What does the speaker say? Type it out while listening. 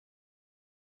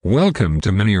Welcome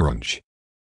to MiniOrange.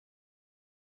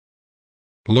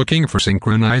 Looking for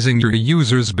synchronizing your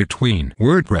users between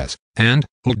WordPress and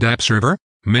LDAP Server?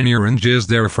 MiniOrange is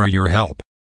there for your help.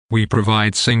 We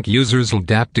provide Sync Users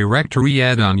LDAP Directory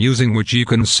add-on using which you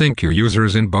can sync your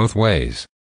users in both ways.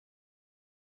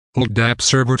 LDAP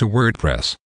Server to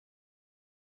WordPress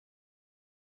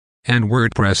and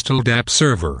WordPress LDAP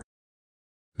Server.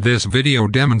 This video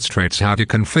demonstrates how to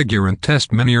configure and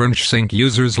test MiniOrange Sync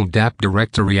Users LDAP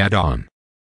Directory add-on.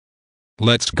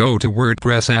 Let's go to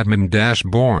WordPress admin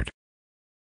dashboard.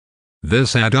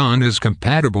 This add-on is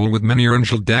compatible with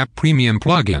MiniOrange LDAP Premium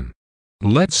Plugin.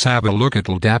 Let's have a look at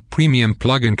LDAP Premium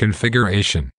Plugin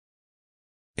configuration.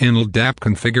 In LDAP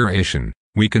configuration,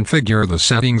 we configure the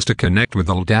settings to connect with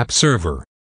LDAP Server.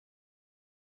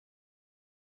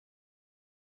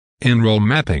 In role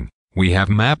mapping, we have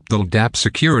mapped the LDAP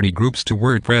security groups to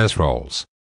WordPress roles.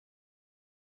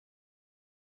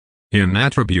 In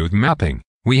attribute mapping,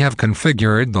 we have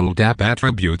configured the LDAP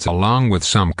attributes along with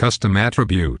some custom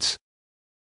attributes.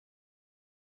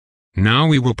 Now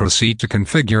we will proceed to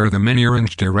configure the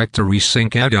MiniOrange Directory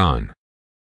Sync add-on.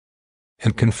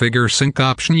 In Configure Sync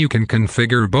option you can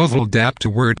configure both LDAP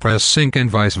to WordPress Sync and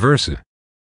vice versa.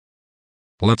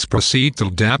 Let's proceed to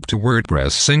LDAP to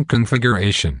WordPress Sync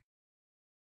configuration.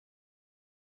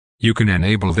 You can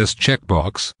enable this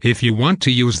checkbox if you want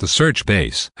to use the search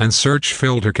base and search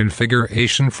filter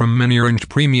configuration from MiniOrange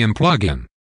Premium Plugin.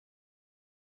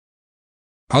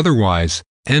 Otherwise,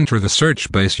 enter the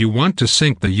search base you want to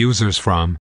sync the users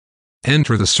from.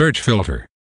 Enter the search filter,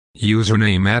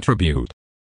 username attribute.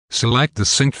 Select the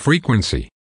sync frequency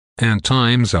and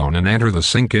time zone and enter the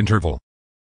sync interval.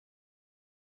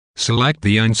 Select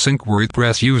the Unsync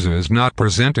WordPress users not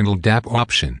present in LDAP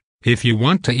option if you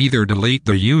want to either delete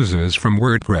the users from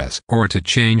WordPress or to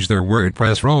change their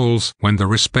WordPress roles when the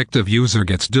respective user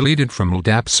gets deleted from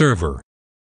LDAP Server.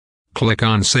 Click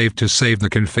on Save to save the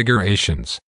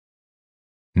configurations.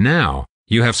 Now,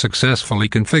 you have successfully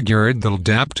configured the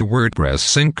LDAP to WordPress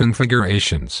Sync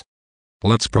configurations.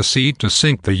 Let's proceed to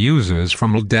sync the users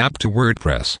from LDAP to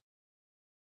WordPress.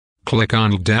 Click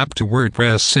on LDAP to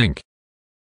WordPress Sync.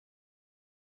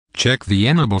 Check the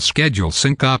Enable Schedule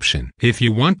Sync option if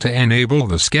you want to enable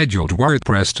the scheduled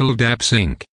WordPress LDAP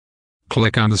Sync.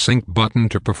 Click on the Sync button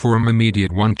to perform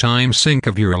immediate one-time sync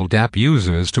of your LDAP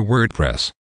users to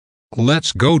WordPress.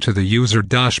 Let's go to the user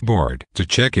dashboard to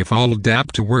check if all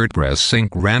LDAP to WordPress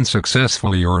Sync ran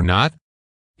successfully or not.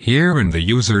 Here in the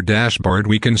user dashboard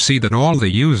we can see that all the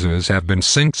users have been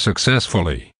synced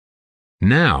successfully.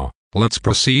 Now, let's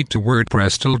proceed to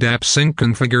WordPress LDAP Sync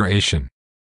configuration.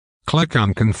 Click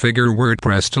on Configure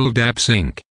WordPress LDAP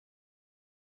Sync.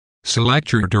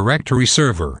 Select your directory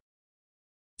server.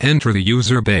 Enter the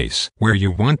user base where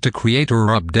you want to create or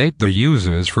update the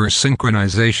users for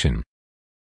synchronization.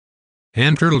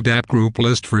 Enter LDAP group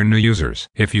list for new users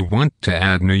if you want to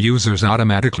add new users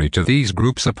automatically to these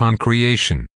groups upon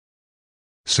creation.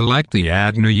 Select the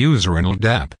Add New User in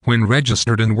LDAP when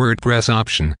registered in WordPress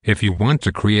option if you want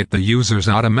to create the users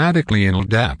automatically in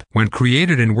LDAP when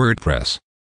created in WordPress.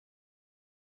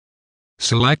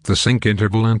 Select the sync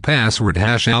interval and password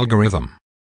hash algorithm.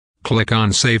 Click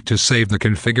on Save to save the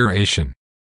configuration.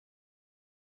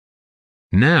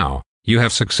 Now, you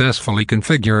have successfully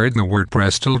configured the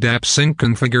WordPress LDAP Sync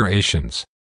configurations.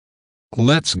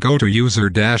 Let's go to User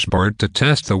Dashboard to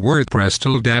test the WordPress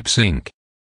LDAP Sync.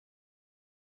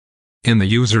 In the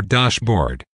User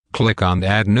Dashboard, click on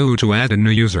Add New to add a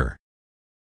new user.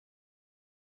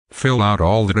 Fill out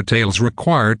all the details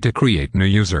required to create new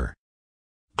user.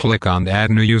 Click on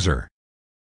Add New User.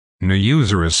 New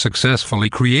user is successfully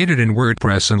created in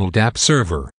WordPress and LDAP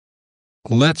Server.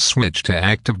 Let's switch to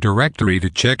Active Directory to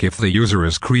check if the user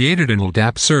is created in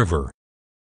LDAP Server.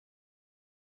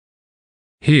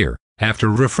 Here, after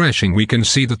refreshing we can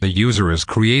see that the user is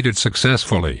created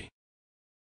successfully.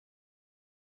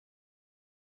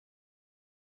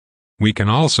 We can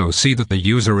also see that the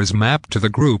user is mapped to the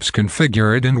groups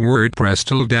configured in WordPress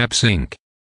LDAP Sync.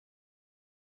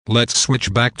 Let's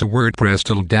switch back to WordPress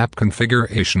LDAP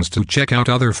configurations to check out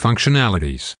other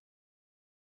functionalities.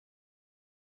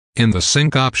 In the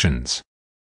Sync options,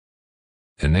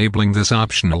 enabling this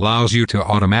option allows you to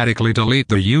automatically delete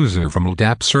the user from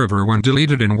LDAP Server when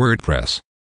deleted in WordPress.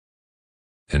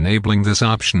 Enabling this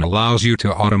option allows you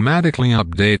to automatically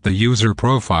update the user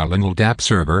profile in LDAP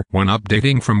Server when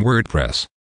updating from WordPress.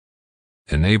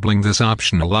 Enabling this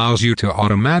option allows you to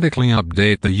automatically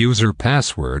update the user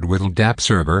password with LDAP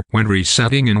Server when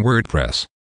resetting in WordPress.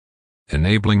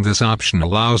 Enabling this option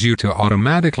allows you to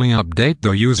automatically update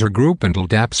the user group in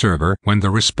LDAP Server when the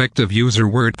respective user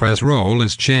WordPress role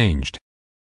is changed.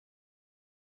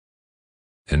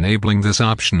 Enabling this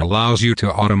option allows you to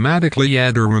automatically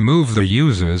add or remove the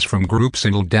users from groups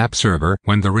in LDAP Server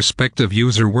when the respective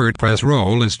user WordPress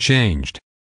role is changed.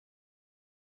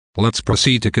 Let's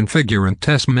proceed to configure and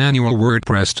test manual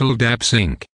WordPress LDAP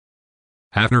Sync.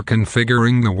 After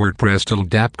configuring the WordPress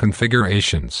LDAP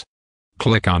configurations,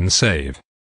 click on Save.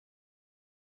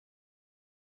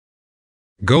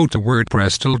 Go to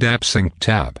WordPress LDAP Sync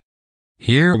tab.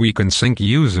 Here we can sync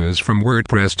users from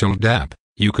WordPress LDAP.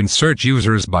 You can search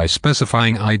users by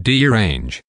specifying ID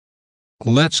range.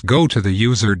 Let's go to the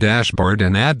user dashboard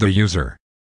and add the user.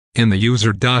 In the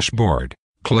user dashboard,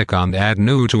 click on Add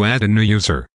New to add a new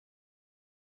user.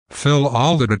 Fill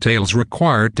all the details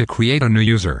required to create a new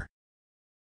user.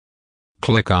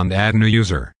 Click on Add New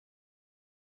User.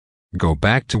 Go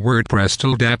back to WordPress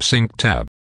LDAP Sync tab.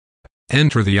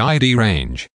 Enter the ID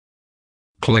range.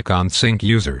 Click on Sync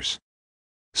Users.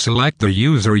 Select the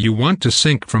user you want to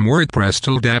sync from WordPress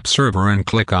LDAP Server and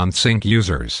click on Sync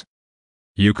Users.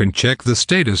 You can check the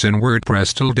status in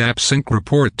WordPress LDAP Sync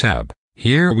Report tab.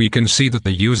 Here we can see that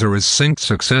the user is synced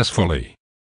successfully.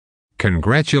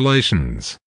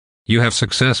 Congratulations! You have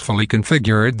successfully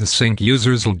configured the Sync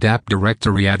Users LDAP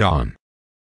Directory add-on.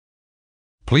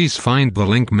 Please find the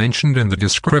link mentioned in the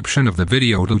description of the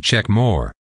video to check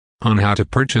more on how to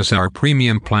purchase our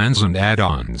premium plans and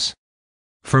add-ons.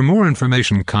 For more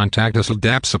information, contact us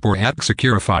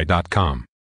ldapsupport@securify.com.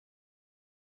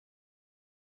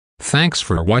 Thanks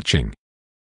for watching.